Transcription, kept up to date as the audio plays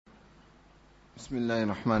بسم الله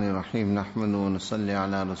الرحمن الرحيم نحمد ونصلي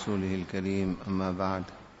على رسوله الكريم أما بعد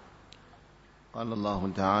قال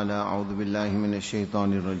الله تعالى أعوذ بالله من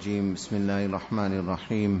الشيطان الرجيم بسم الله الرحمن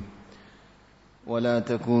الرحيم ولا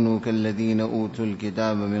تكونوا كالذين أوتوا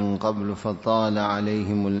الكتاب من قبل فطال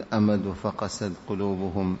عليهم الأمد فقست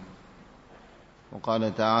قلوبهم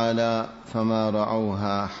وقال تعالى فما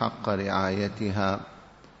رعوها حق رعايتها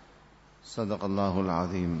صدق الله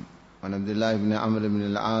العظيم. عن عبد الله بن عمرو بن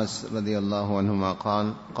العاص رضي الله عنهما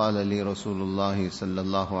قال لي رسول الله صلى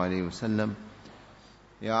الله عليه وسلم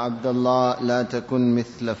يا عبد الله لا تكن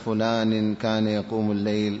مثل فلان كان يقوم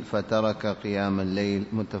الليل فترك قيام الليل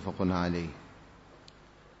متفق عليه.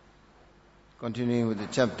 Continuing with the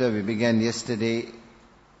chapter we began yesterday,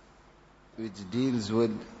 which deals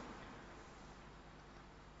with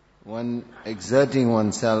one exerting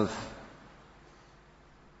oneself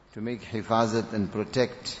to make hifazat and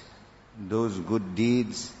protect those good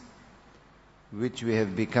deeds which we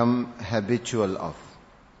have become habitual of.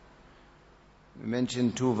 We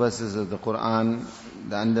mentioned 2 verses of the Quran,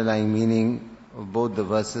 the underlying meaning of both the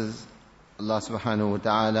verses. Allah subhanahu wa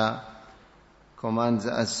ta'ala commands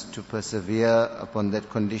us to persevere upon that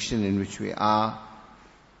condition in which we are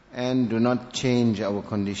and do not change our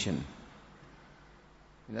condition.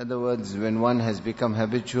 In other words, when one has become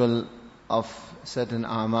habitual of certain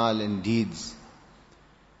a'mal and deeds,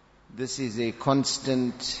 this is a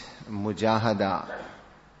constant mujahada,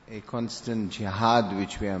 a constant jihad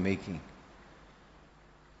which we are making.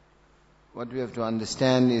 What we have to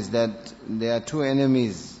understand is that there are 2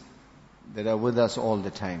 enemies that are with us all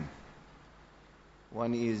the time.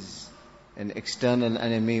 One is an external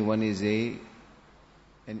enemy, one is an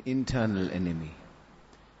internal enemy.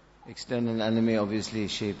 External enemy obviously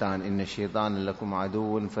is shaitan. Inna shaitan lakum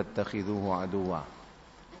aduwwun fattakhidhuhu aduwwa.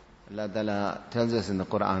 Allah Ta'ala tells us in the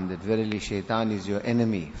Quran that verily shaitan is your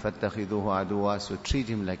enemy. فَاتَّخِذُوهُ عَدُوًا, so treat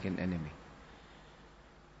him like an enemy.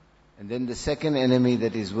 And then the second enemy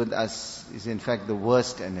that is with us is in fact the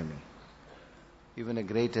worst enemy. Even a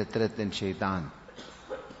greater threat than shaitan.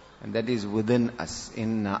 And that is within us.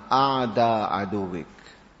 Inna a'da aduvik.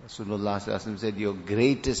 Rasulullah sallallahu alaihi wasallam said, your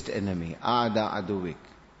greatest enemy, a'da aduvik,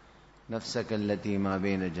 nafsaka allati ma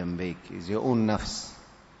bayna jambayk, is your own nafs,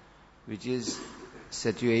 which is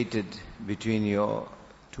situated between your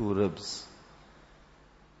 2 ribs.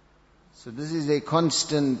 So this is a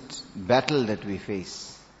constant battle that we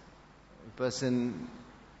face. A person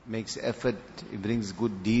makes effort, he brings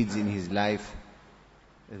good deeds in his life,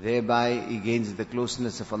 thereby he gains the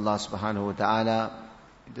closeness of Allah subhanahu wa ta'ala.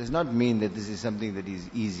 It does not mean that this is something that is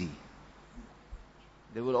easy.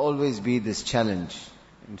 There will always be this challenge.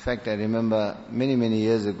 In fact, I remember many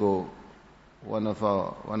years ago, one of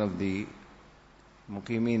the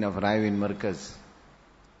Muqimin of Raywin Markaz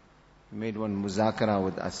made one muzakara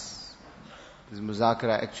with us. This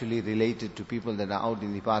muzakara actually related to people that are out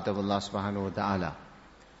in the path of Allah subhanahu wa ta'ala.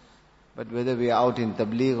 But whether we are out in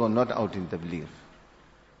tabligh or not out in tabligh,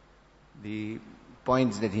 the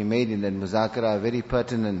points that he made in that muzakara are very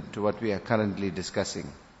pertinent to what we are currently discussing.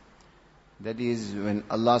 That is, when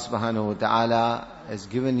Allah subhanahu wa ta'ala has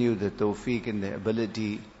given you the tawfiq and the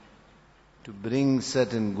ability to bring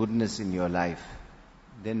certain goodness in your life,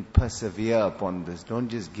 then persevere upon this. Don't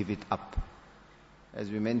just give it up. As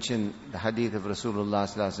we mentioned the hadith of Rasulullah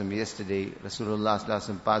sallallahu alaihi wasallam yesterday, Rasulullah sallallahu alaihi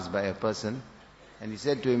wasallam passed by a person and he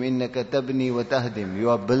said to him, "Innaka tabni wa tahdim."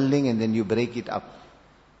 You are building and then you break it up.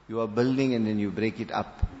 You are building and then you break it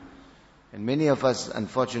up. And many of us,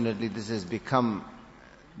 unfortunately, this has become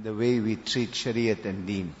the way we treat Shariat and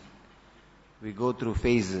Deen. We go through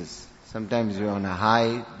phases. Sometimes we are on a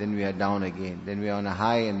high, then we are down again. Then we are on a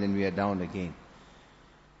high and then we are down again.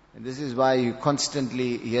 And this is why you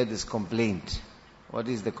constantly hear this complaint. What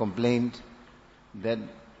is the complaint? That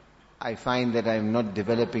I find that I am not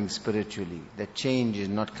developing spiritually. That change is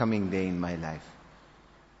not coming there in my life.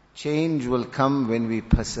 Change will come when we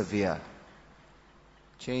persevere.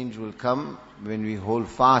 Change will come when we hold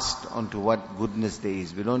fast onto what goodness there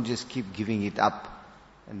is. We don't just keep giving it up.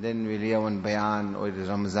 And then we'll hear one bayan, or it is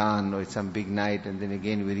Ramazan, or it's some big night, and then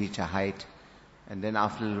again we reach a height. And then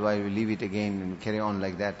after a little while we leave it again and carry on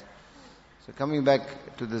like that. So coming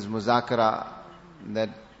back to this muzakara that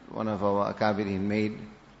one of our akabirin made,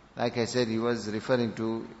 like I said, he was referring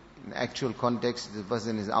to, in actual context, the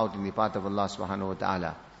person is out in the path of Allah subhanahu wa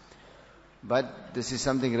ta'ala. But this is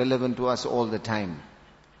something relevant to us all the time.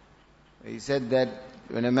 He said that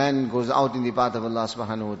when a man goes out in the path of Allah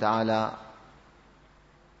subhanahu wa ta'ala,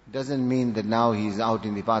 doesn't mean that now he is out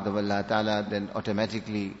in the path of Allah ta'ala, then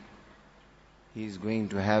automatically he is going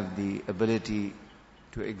to have the ability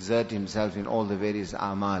to exert himself in all the various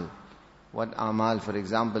a'mal. What amal, for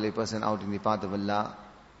example, a person out in the path of Allah,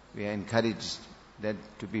 we are encouraged that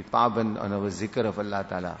to be paban on our zikr of Allah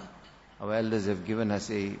Ta'ala. Our elders have given us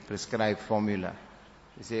a prescribed formula.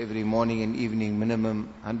 They say every morning and evening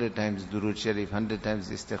minimum 100 times Durood Sharif, 100 times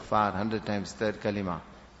Istighfar, 100 times third kalima.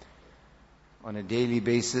 On a daily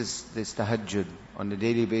basis there's tahajjud. On a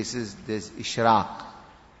daily basis there's ishraq.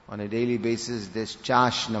 On a daily basis there's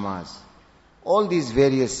chash namaz. All these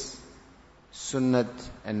various sunnat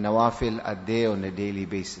and nawafil are there on a daily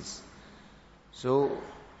basis. So,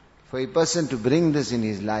 for a person to bring this in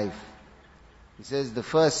his life, he says the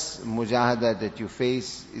first mujahada that you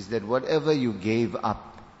face is that whatever you gave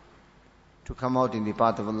up to come out in the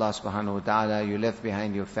path of Allah subhanahu wa ta'ala, you left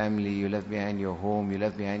behind your family, you left behind your home, you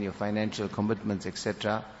left behind your financial commitments,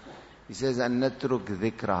 etc. He says, أَن نَتْرُكْ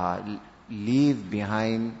ذِكْرَهَا, leave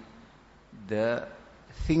behind the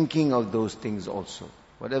thinking of those things also.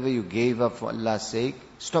 Whatever you gave up for Allah's sake,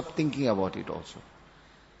 stop thinking about it also.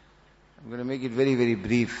 I'm going to make it very, very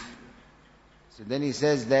brief. So then he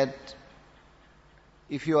says that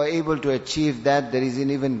if you are able to achieve that, there is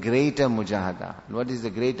an even greater mujahada. And what is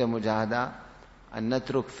the greater mujahada? An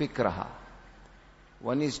natruk fikraha.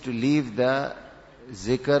 One is to leave the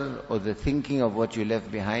zikr or the thinking of what you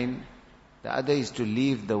left behind. The other is to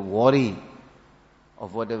leave the worry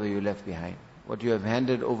of whatever you left behind. What you have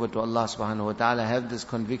handed over to Allah subhanahu wa ta'ala, have this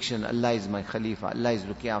conviction, Allah is my Khalifa, Allah is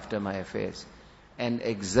looking after my affairs. And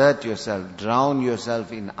exert yourself, drown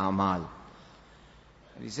yourself in amal.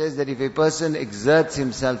 And he says that if a person exerts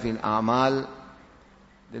himself in amal,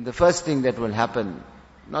 then the first thing that will happen,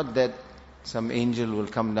 not that some angel will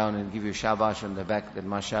come down and give you shabash on the back, that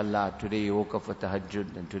mashallah, today you woke up for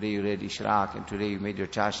tahajjud, and today you read ishraq, and today you made your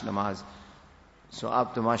chash namaz. So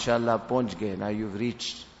up to mashallah, pahunch gaye, now you've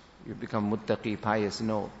reached, you become muttaqi, pious.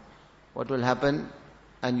 No. What will happen?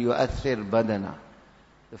 And yu'athir badana.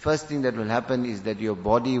 The first thing that will happen is that your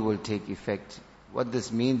body will take effect. What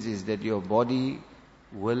this means is that your body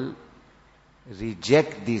will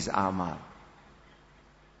reject these amal.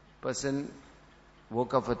 Person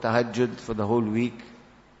woke up for tahajjud for the whole week.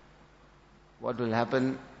 What will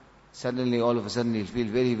happen? Suddenly, all of a sudden, he'll feel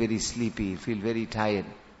very, very sleepy. He'll feel very tired.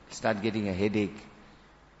 He'll start getting a headache.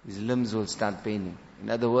 His limbs will start paining. In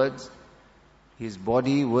other words, his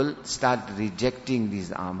body will start rejecting these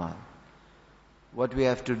amal. What we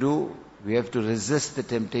have to do, we have to resist the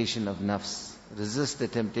temptation of nafs, resist the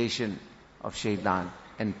temptation of shaitan,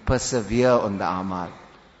 and persevere on the amal.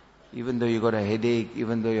 Even though you got a headache,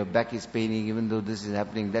 even though your back is paining, even though this is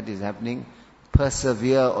happening, that is happening,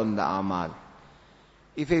 persevere on the amal.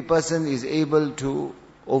 If a person is able to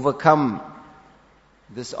overcome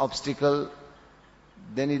this obstacle,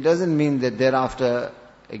 then it doesn't mean that thereafter,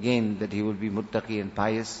 again, that he will be muttaqi and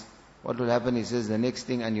pious. What will happen, he says, the next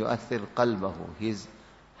thing, and yu'athir qalbahu. His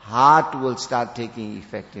heart will start taking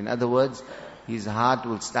effect. In other words, his heart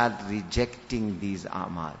will start rejecting these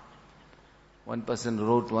amal. One person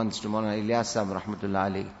wrote once to Maulana Ilyas Sahib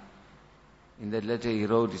rahmatullah alayhi. In that letter he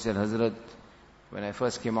wrote, he said, Hazrat, when I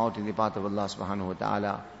first came out in the path of Allah subhanahu wa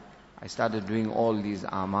ta'ala, I started doing all these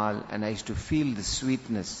amal, and I used to feel the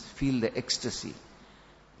sweetness, feel the ecstasy.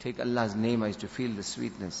 Take Allah's name, I used to feel the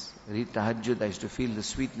sweetness. Read tahajjud, I used to feel the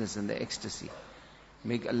sweetness and the ecstasy.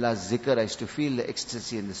 Make Allah's zikr, I used to feel the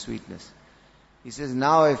ecstasy and the sweetness. He says,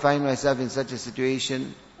 now I find myself in such a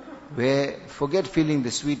situation where, forget feeling the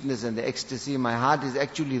sweetness and the ecstasy, my heart is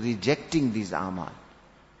actually rejecting these amal.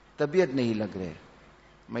 Tabiyat nahi lag rahe.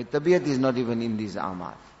 My tabiyat is not even in these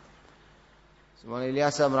amal. So Maulana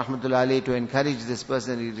Ilyas Sahib rahmatullah alayhi, to encourage this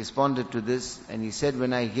person, he responded to this, and he said,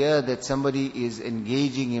 when I hear that somebody is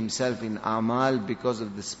engaging himself in amal because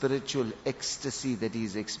of the spiritual ecstasy that he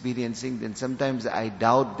is experiencing, then sometimes I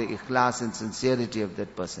doubt the ikhlas and sincerity of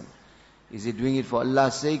that person. Is he doing it for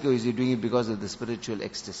Allah's sake, or is he doing it because of the spiritual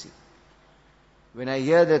ecstasy? When I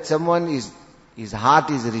hear that someone his heart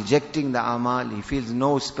is rejecting the amal, he feels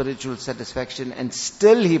no spiritual satisfaction, and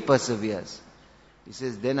still he perseveres. He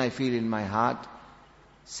says, then I feel in my heart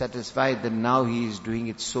satisfied that now he is doing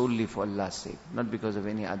it solely for Allah's sake, not because of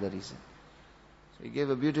any other reason. So he gave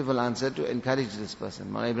a beautiful answer to encourage this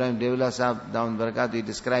person. Maulana Ibrahim Deola Sahib, down Barakat, he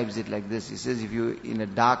describes it like this. He says, if you're in a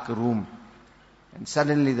dark room and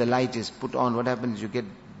suddenly the light is put on, what happens? You get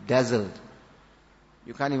dazzled.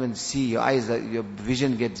 You can't even see, your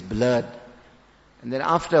vision gets blurred. And then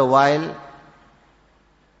after a while,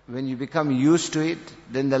 when you become used to it,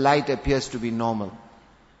 then the light appears to be normal.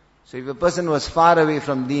 So if a person was far away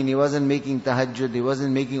from deen, he wasn't making tahajjud, he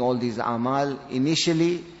wasn't making all these amal,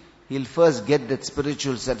 initially, he'll first get that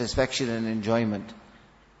spiritual satisfaction and enjoyment.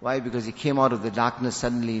 Why? Because he came out of the darkness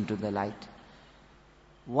suddenly into the light.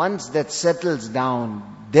 Once that settles down,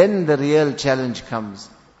 then the real challenge comes.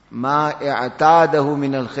 مَا إِعْتَادَهُ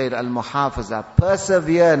مِنَ الْخَيْرِ الْمُحَافَظَةِ.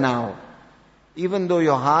 Persevere now. Even though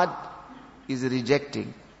your heart is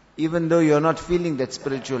rejecting, even though you're not feeling that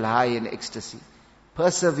spiritual high and ecstasy,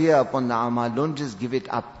 persevere upon the amal, don't just give it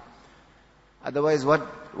up. Otherwise,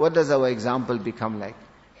 what does our example become like?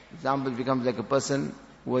 Example becomes like a person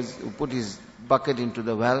who put his bucket into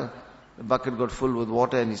the well, the bucket got full with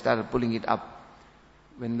water and he started pulling it up.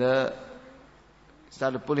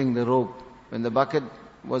 Started pulling the rope, when the bucket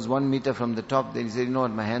was 1 meter from the top, then he said, you know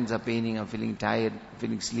what, my hands are paining, I'm feeling tired, I'm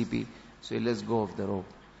feeling sleepy, so he lets go of the rope.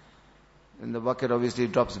 Then the bucket obviously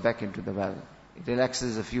drops back into the well. It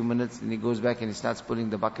relaxes a few minutes, and he goes back and he starts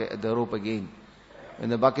pulling the rope again. When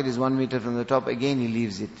the bucket is 1 meter from the top, again he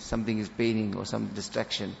leaves it. Something is paining or some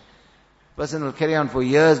distraction. Person will carry on for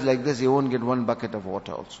years like this, he won't get 1 bucket of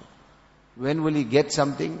water also. When will he get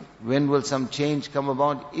something? When will some change come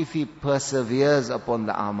about? If he perseveres upon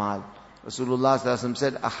the amal. Rasulullah ﷺ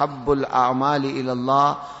said, أَحَبُّ الْأَعْمَالِ إِلَى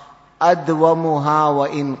اللَّهِ أَدْوَمُهَا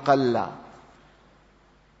وَإِنْ قَلَّ.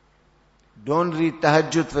 Don't read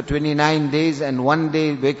tahajjud for 29 days and one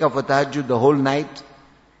day wake up for tahajjud the whole night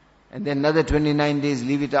and then another 29 days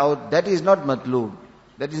leave it out. That is not matloob.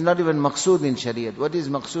 That is not even maqsood in Shariat. What is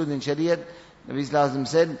maqsood in Shariat? Nabi Sallallahu Alaihi Wasallam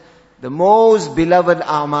said, the most beloved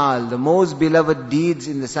a'mal, the most beloved deeds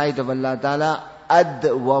in the sight of Allah Ta'ala,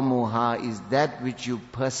 adwamuha, is that which you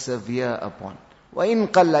persevere upon. Wa in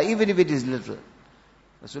qalla, even if it is little.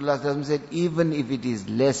 Rasulullah Sallallahu Alaihi Wasallam said, even if it is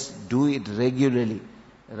less, do it regularly,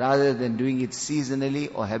 rather than doing it seasonally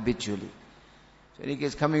or habitually. So in any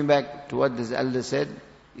case, coming back to what this elder said,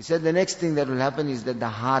 he said the next thing that will happen is that the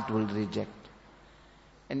heart will reject.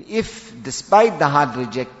 And if, despite the heart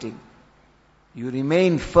rejecting, you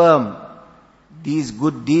remain firm, these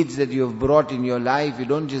good deeds that you have brought in your life, you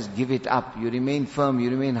don't just give it up. You remain firm, you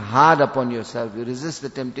remain hard upon yourself. You resist the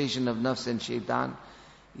temptation of nafs and shaitan.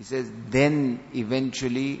 He says, then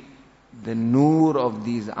eventually the noor of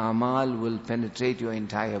these amal will penetrate your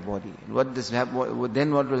entire body. And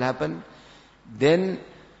then what will happen? Then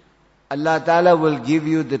Allah Ta'ala will give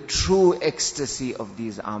you the true ecstasy of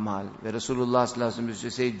these amal. Where Rasulullah Sallallahu Alaihi Wasallam used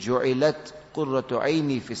to say, جُعِلَتْ قُرَّةُ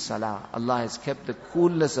عَيْنِي فِي الصَّلَاةِ. Allah has kept the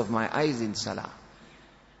coolness of my eyes in salah.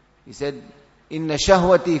 He said, إِنَّ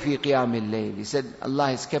شَهْوَتِي فِي قِيَامِ اللَّيْلِ. He said, Allah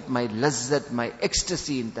has kept my lazzat, my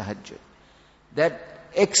ecstasy in tahajjud. That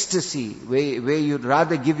ecstasy, where you'd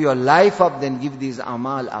rather give your life up than give these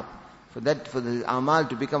amal up. For the amal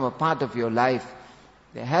to become a part of your life,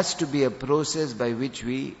 there has to be a process by which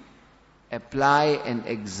we apply and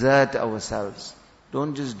exert ourselves.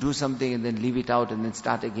 Don't just do something and then leave it out and then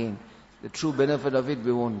start again. The true benefit of it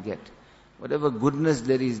we won't get. Whatever goodness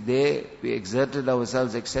there is there, we exerted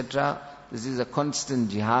ourselves, etc. This is a constant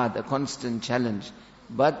jihad, a constant challenge.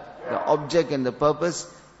 But the object and the purpose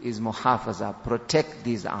is muhafaza. Protect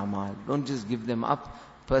these amal. Don't just give them up.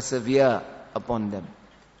 Persevere upon them.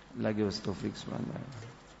 Allah give us tawfiq, subhanallah.